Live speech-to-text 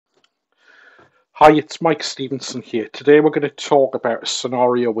Hi, it's Mike Stevenson here. Today we're going to talk about a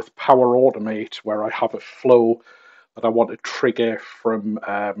scenario with Power Automate where I have a flow that I want to trigger from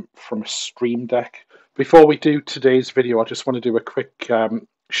a Stream Deck. Before we do today's video, I just want to do a quick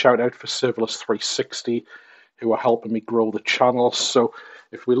shout out for Serverless 360 who are helping me grow the channel. So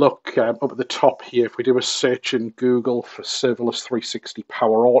if we look up at the top here, if we do a search in Google for Serverless 360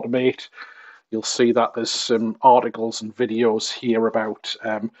 Power Automate, you'll see that there's some articles and videos here about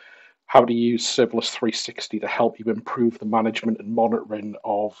how to use Serverless 360 to help you improve the management and monitoring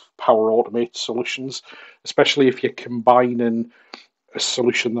of Power Automate solutions, especially if you're combining a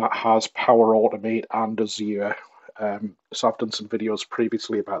solution that has Power Automate and Azure. So I've done some videos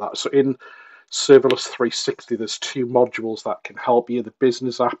previously about that. So in Serverless 360, there's two modules that can help you. The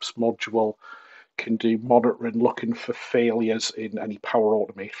Business Apps module can do monitoring, looking for failures in any Power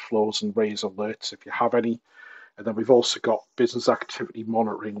Automate flows and raise alerts if you have any. And then we've also got business activity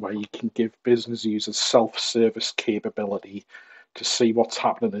monitoring where you can give business users self-service capability to see what's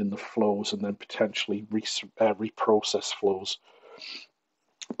happening in the flows and then potentially reprocess flows.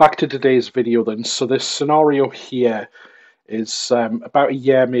 Back to today's video then. So this scenario here is about a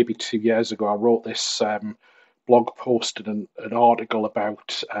year, maybe 2 years ago, I wrote this blog post and an article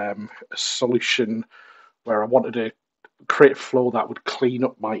about a solution where I wanted to create a flow that would clean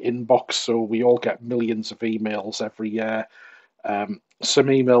up my inbox. So we all get millions of emails every year. Some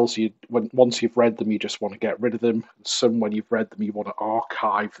emails, once you've read them, you just want to get rid of them. Some, when you've read them, you want to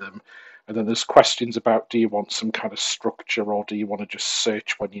archive them. And then there's questions about, do you want some kind of structure or do you want to just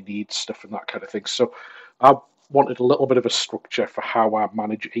search when you need stuff and that kind of thing. So I wanted a little bit of a structure for how I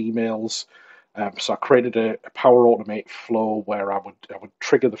manage emails. So I created a Power Automate flow where I would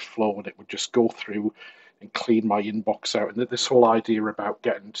trigger the flow and it would just go through and clean my inbox out. And this whole idea about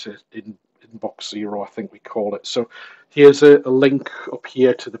getting to inbox zero, I think we call it. So here's a link up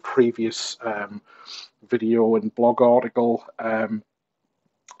here to the previous video and blog article.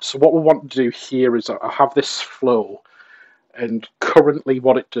 So what we want to do here is I have this flow, and currently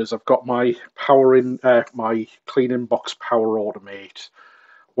what it does, I've got my my clean inbox Power Automate.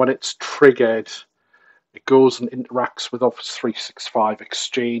 When it's triggered, it goes and interacts with Office 365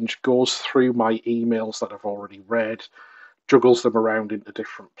 Exchange, goes through my emails that I've already read, juggles them around into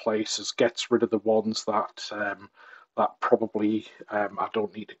different places, gets rid of the ones that probably I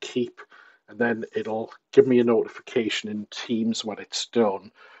don't need to keep, and then it'll give me a notification in Teams when it's done.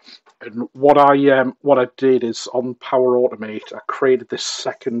 And what I did is on Power Automate, I created this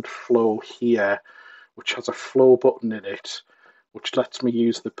second flow here, which has a flow button in it, which lets me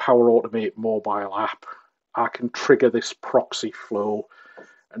use the Power Automate mobile app. I can trigger this proxy flow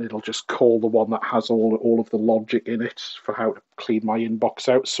and it'll just call the one that has all of the logic in it for how to clean my inbox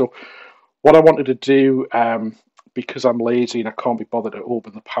out. So what I wanted to do, because I'm lazy and I can't be bothered to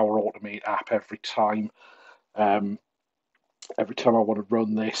open the Power Automate app every time I want to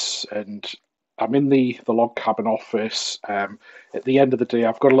run this, and I'm in the log cabin office. At the end of the day,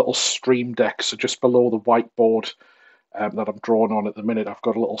 I've got a little Stream Deck, so just below the whiteboard that I'm drawing on at the minute, I've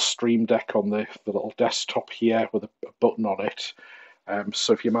got a little Stream Deck on the little desktop here with a button on it.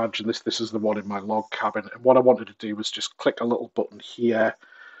 So if you imagine this is the one in my log cabin. And what I wanted to do was just click a little button here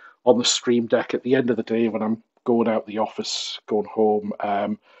on the Stream Deck at the end of the day when I'm going out the office, going home.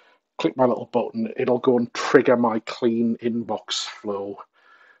 Click my little button, it'll go and trigger my clean inbox flow,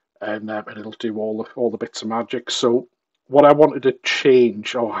 and it'll do all the bits of magic. So what I wanted to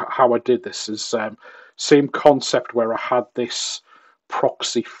change, or how I did this, is same concept where I had this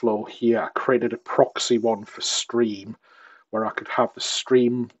proxy flow here. I created a proxy one for Stream, where I could have the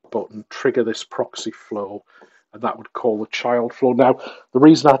Stream button trigger this proxy flow, and that would call the child flow. Now, the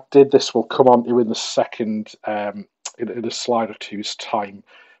reason I did this will come on to in the second, in a slide or two's time.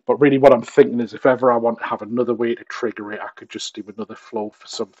 But really what I'm thinking is if ever I want to have another way to trigger it, I could just do another flow for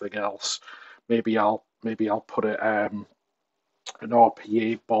something else. Maybe I'll put it an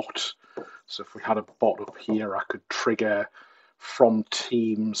RPA bot. So if we had a bot up here, I could trigger from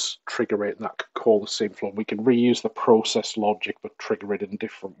Teams, trigger it, and that could call the same flow. We can reuse the process logic, but trigger it in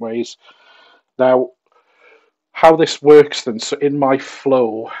different ways. Now, how this works then, so in my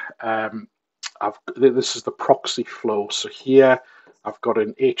flow, this is the proxy flow. So here I've got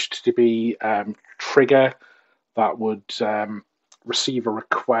an HTTP trigger that would receive a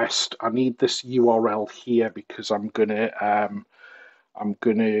request. I need this URL here because I'm gonna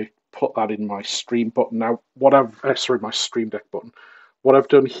put that in my Stream button. Now, my Stream Deck button. What I've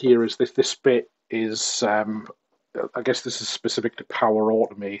done here is this bit is I guess this is specific to Power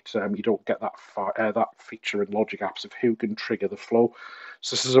Automate. You don't get that feature in Logic Apps of who can trigger the flow.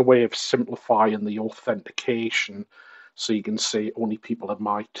 So this is a way of simplifying the authentication. So you can say only people in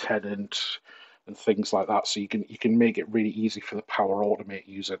my tenant, and things like that. So you can make it really easy for the Power Automate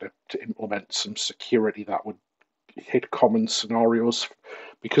user to implement some security that would hit common scenarios.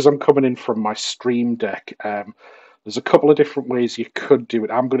 Because I'm coming in from my Stream Deck, there's a couple of different ways you could do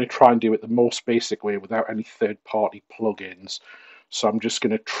it. I'm going to try and do it the most basic way without any third-party plugins. So I'm just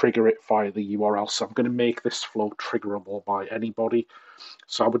going to trigger it via the URL. So I'm going to make this flow triggerable by anybody.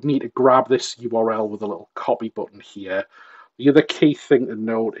 So I would need to grab this URL with a little copy button here. The other key thing to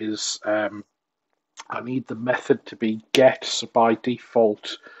note is I need the method to be get. So by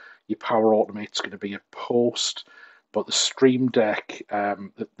default, your Power Automate is going to be a post, but the Stream Deck,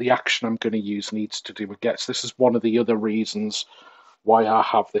 the action I'm going to use needs to do with get. So this is one of the other reasons why I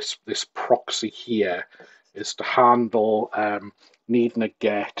have this proxy here, is to handle needing a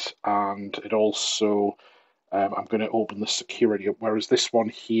get, and it also I'm going to open the security up. Whereas this one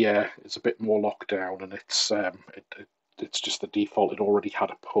here is a bit more locked down, and it's just the default. It already had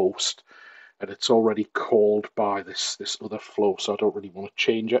a post, and it's already called by this other flow, so I don't really want to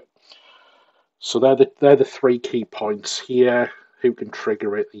change it. So they're the three key points here: who can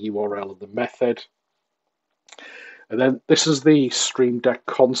trigger it, the URL, and the method. And then this is the Stream Deck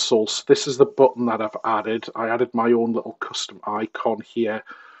console. So this is the button that I've added. I added my own little custom icon here,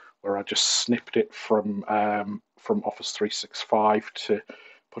 where I just snipped it from Office 365 to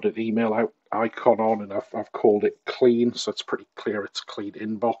put an email out icon on, and I've called it clean, so it's pretty clear it's clean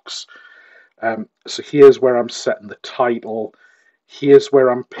inbox. So here's where I'm setting the title. Here's where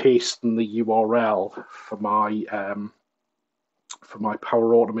I'm pasting the URL for my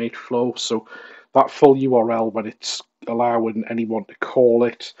Power Automate flow. So that full URL, when it's allowing anyone to call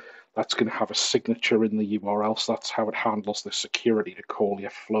it, that's going to have a signature in the URL. So that's how it handles the security to call your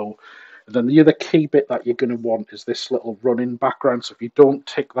flow. And then the other key bit that you're going to want is this little run-in background. So if you don't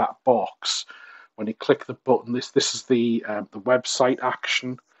tick that box, when you click the button, this is the website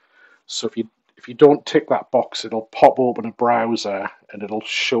action. So if you don't tick that box, it'll pop open a browser and it'll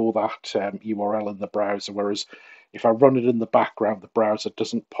show that URL in the browser. Whereas if I run it in the background, the browser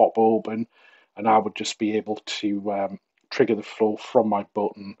doesn't pop open, and I would just be able to trigger the flow from my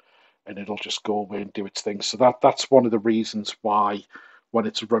button, and it'll just go away and do its thing. So that's one of the reasons why when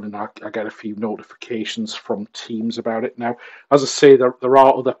it's running, I get a few notifications from Teams about it. Now, as I say, there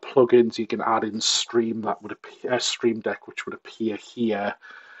are other plugins you can add in Stream that would appear, Stream Deck, which would appear here.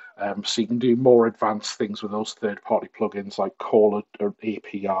 So you can do more advanced things with those third-party plugins like call or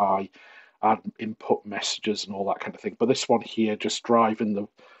API, add input messages and all that kind of thing. But this one here, just driving the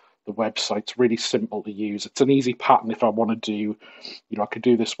website's really simple to use. It's an easy pattern if I want to do, I could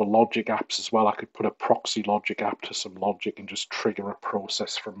do this with Logic apps as well. I could put a proxy Logic app to some Logic and just trigger a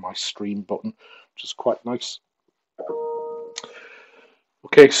process from my Stream button, which is quite nice.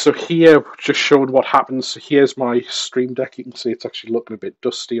 Okay, so here, just showing what happens. So here's my Stream Deck. You can see it's actually looking a bit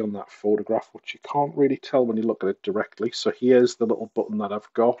dusty on that photograph, which you can't really tell when you look at it directly. So here's the little button that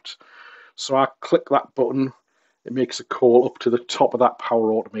I've got. So I click that button, it makes a call up to the top of that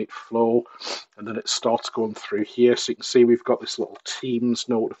Power Automate flow, and then it starts going through here. So you can see we've got this little Teams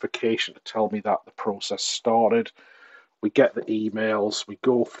notification to tell me that the process started. We get the emails, we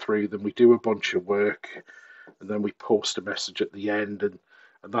go through them, we do a bunch of work, and then we post a message at the end, and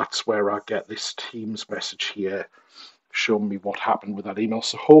that's where I get this Teams message here showing me what happened with that email.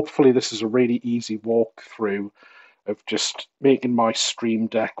 So hopefully this is a really easy walkthrough of just making my Stream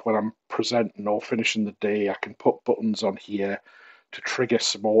Deck when I'm presenting or finishing the day. I can put buttons on here to trigger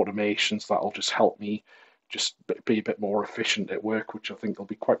some automations that'll just help me just be a bit more efficient at work, which I think will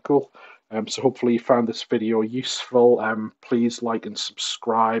be quite cool. So hopefully you found this video useful. Please like and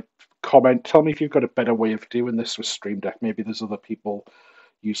subscribe, comment, tell me if you've got a better way of doing this with Stream Deck. Maybe there's other people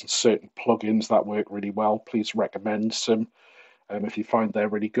using certain plugins that work really well. Please recommend some if you find they're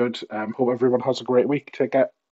really good. Hope everyone has a great week. Take care.